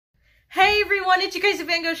Hey everyone, it's your Crazy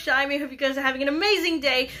Fangirl Shime. I hope you guys are having an amazing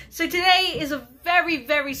day. So today is a very,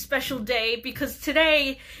 very special day because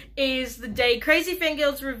today is the day Crazy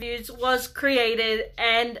Fangirl Reviews was created,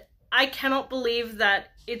 and I cannot believe that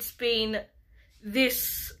it's been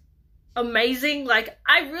this amazing. Like,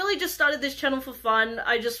 I really just started this channel for fun.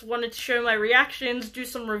 I just wanted to show my reactions, do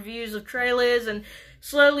some reviews of trailers, and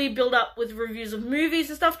slowly build up with reviews of movies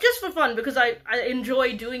and stuff just for fun because I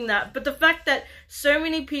enjoy doing that. But the fact that so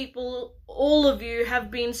many people, all of you, have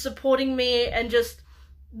been supporting me and just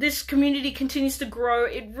this community continues to grow,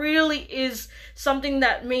 it really is something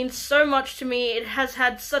that means so much to me. It has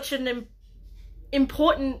had such an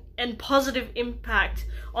important and positive impact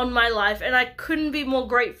on my life, and I couldn't be more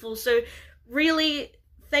grateful. So really,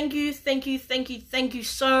 thank you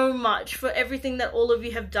so much for everything that all of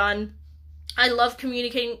you have done. I love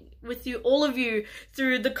communicating with you, all of you,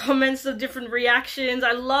 through the comments of different reactions.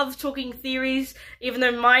 I love talking theories, even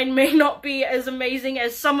though mine may not be as amazing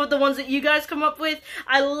as some of the ones that you guys come up with.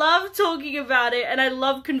 I love talking about it, and I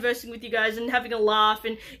love conversing with you guys and having a laugh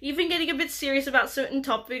and even getting a bit serious about certain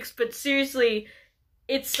topics. But seriously,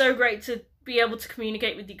 it's so great to be able to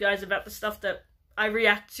communicate with you guys about the stuff that I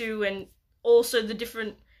react to, and also the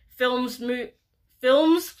different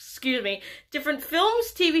different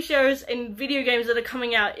films, TV shows, and video games that are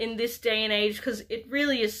coming out in this day and age, because it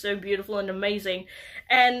really is so beautiful and amazing.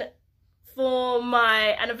 And for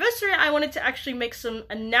my anniversary, I wanted to actually make some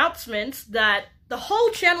announcements that the whole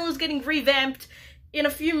channel is getting revamped. In a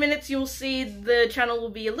few minutes, you'll see the channel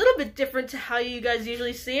will be a little bit different to how you guys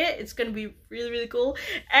usually see it. It's going to be really, really cool.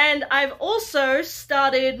 And I've also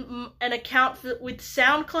started an account with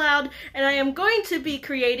Soundcloud, and I am going to be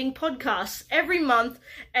creating podcasts every month,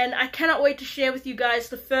 and I cannot wait to share with you guys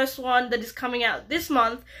the first one that is coming out this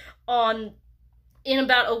month in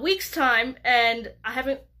about a week's time, and I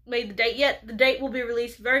haven't made the date yet. The date will be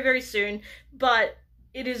released very, very soon, but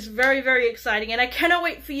it is very, very exciting, and I cannot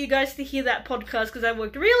wait for you guys to hear that podcast because I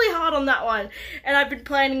worked really hard on that one, and I've been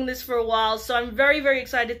planning this for a while, so I'm very, very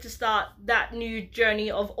excited to start that new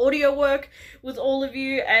journey of audio work with all of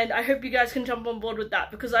you, and I hope you guys can jump on board with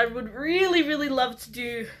that because I would really, really love to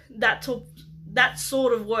do that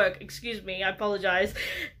sort of work. Excuse me, I apologize,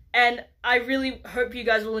 and I really hope you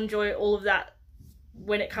guys will enjoy all of that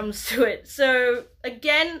when it comes to it. So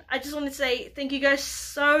again, I just want to say thank you guys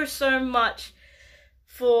so much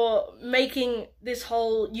for making this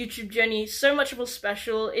whole YouTube journey so much more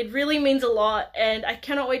special. It really means a lot, and I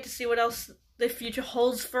cannot wait to see what else the future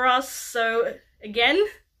holds for us. So again,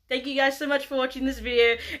 thank you guys so much for watching this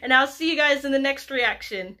video, and I'll see you guys in the next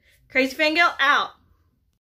reaction. Crazy Fangirl out!